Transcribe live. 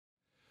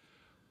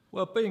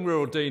Well, being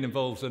rural dean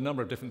involves a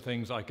number of different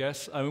things, I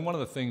guess. I mean, one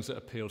of the things that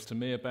appeals to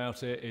me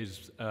about it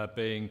is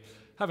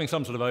having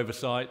some sort of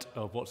oversight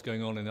of what's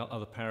going on in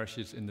other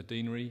parishes in the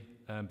deanery,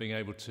 and being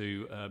able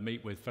to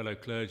meet with fellow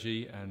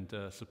clergy and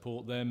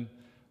support them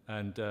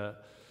and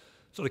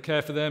sort of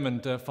care for them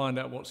and find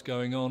out what's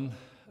going on,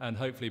 and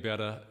hopefully be able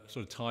to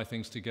sort of tie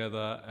things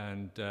together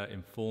and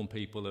inform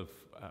people of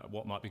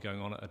what might be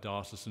going on at a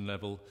diocesan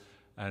level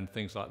and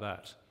things like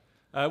that.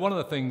 One of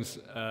the things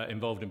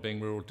involved in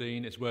being rural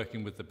dean is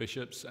working with the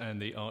bishops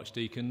and the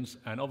archdeacons,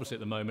 and obviously at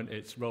the moment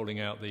it's rolling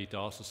out the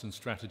diocesan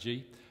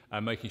strategy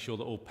and making sure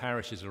that all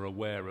parishes are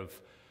aware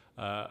of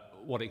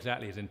what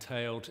exactly is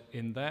entailed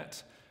in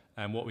that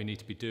and what we need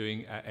to be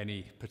doing at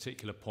any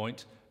particular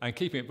point, and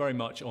keeping it very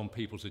much on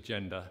people's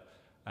agenda,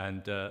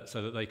 and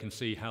so that they can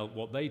see how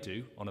what they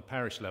do on a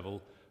parish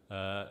level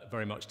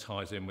very much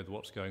ties in with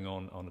what's going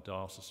on a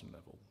diocesan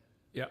level.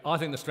 Yeah, I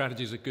think the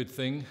strategy is a good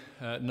thing.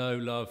 Know,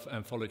 love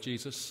and follow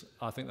Jesus.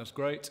 I think that's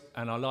great,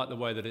 and I like the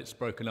way that it's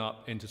broken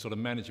up into sort of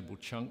manageable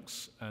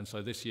chunks. And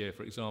so this year,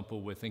 for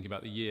example, we're thinking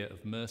about the year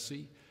of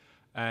mercy.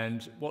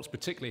 And what's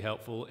particularly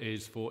helpful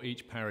is for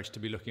each parish to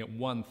be looking at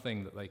one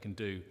thing that they can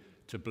do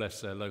to bless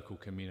their local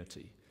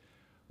community.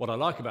 What I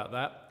like about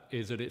that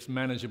is that it's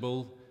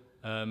manageable.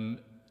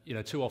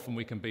 Too often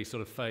we can be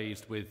sort of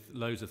phased with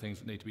loads of things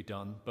that need to be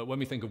done. But when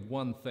we think of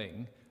one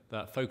thing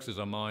that focuses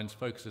our minds,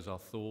 focuses our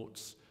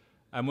thoughts.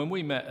 And when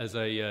we met as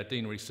a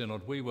deanery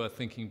synod, we were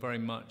thinking very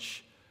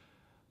much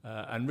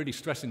and really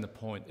stressing the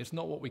point, it's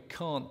not what we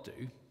can't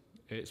do,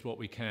 it's what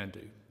we can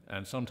do.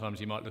 And sometimes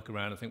you might look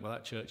around and think, well,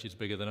 that church is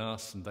bigger than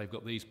us, and they've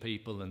got these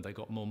people, and they've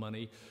got more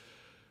money.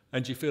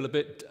 And you feel a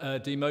bit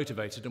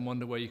demotivated and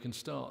wonder where you can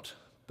start.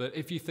 But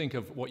if you think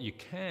of what you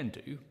can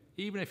do,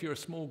 even if you're a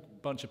small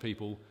bunch of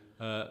people,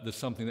 there's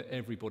something that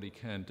everybody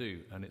can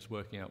do, and it's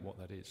working out what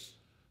that is.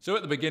 So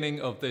at the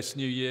beginning of this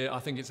new year, I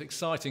think it's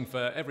exciting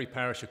for every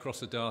parish across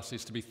the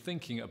diocese to be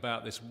thinking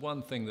about this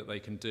one thing that they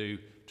can do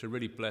to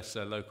really bless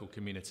their local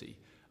community.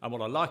 And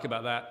what I like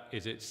about that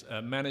is it's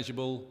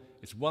manageable,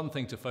 it's one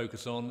thing to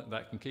focus on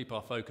that can keep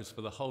our focus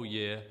for the whole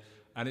year,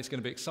 and it's going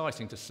to be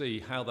exciting to see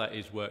how that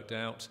is worked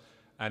out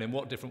and in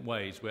what different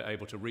ways we're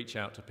able to reach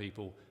out to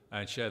people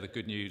and share the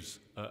good news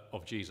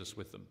of Jesus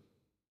with them.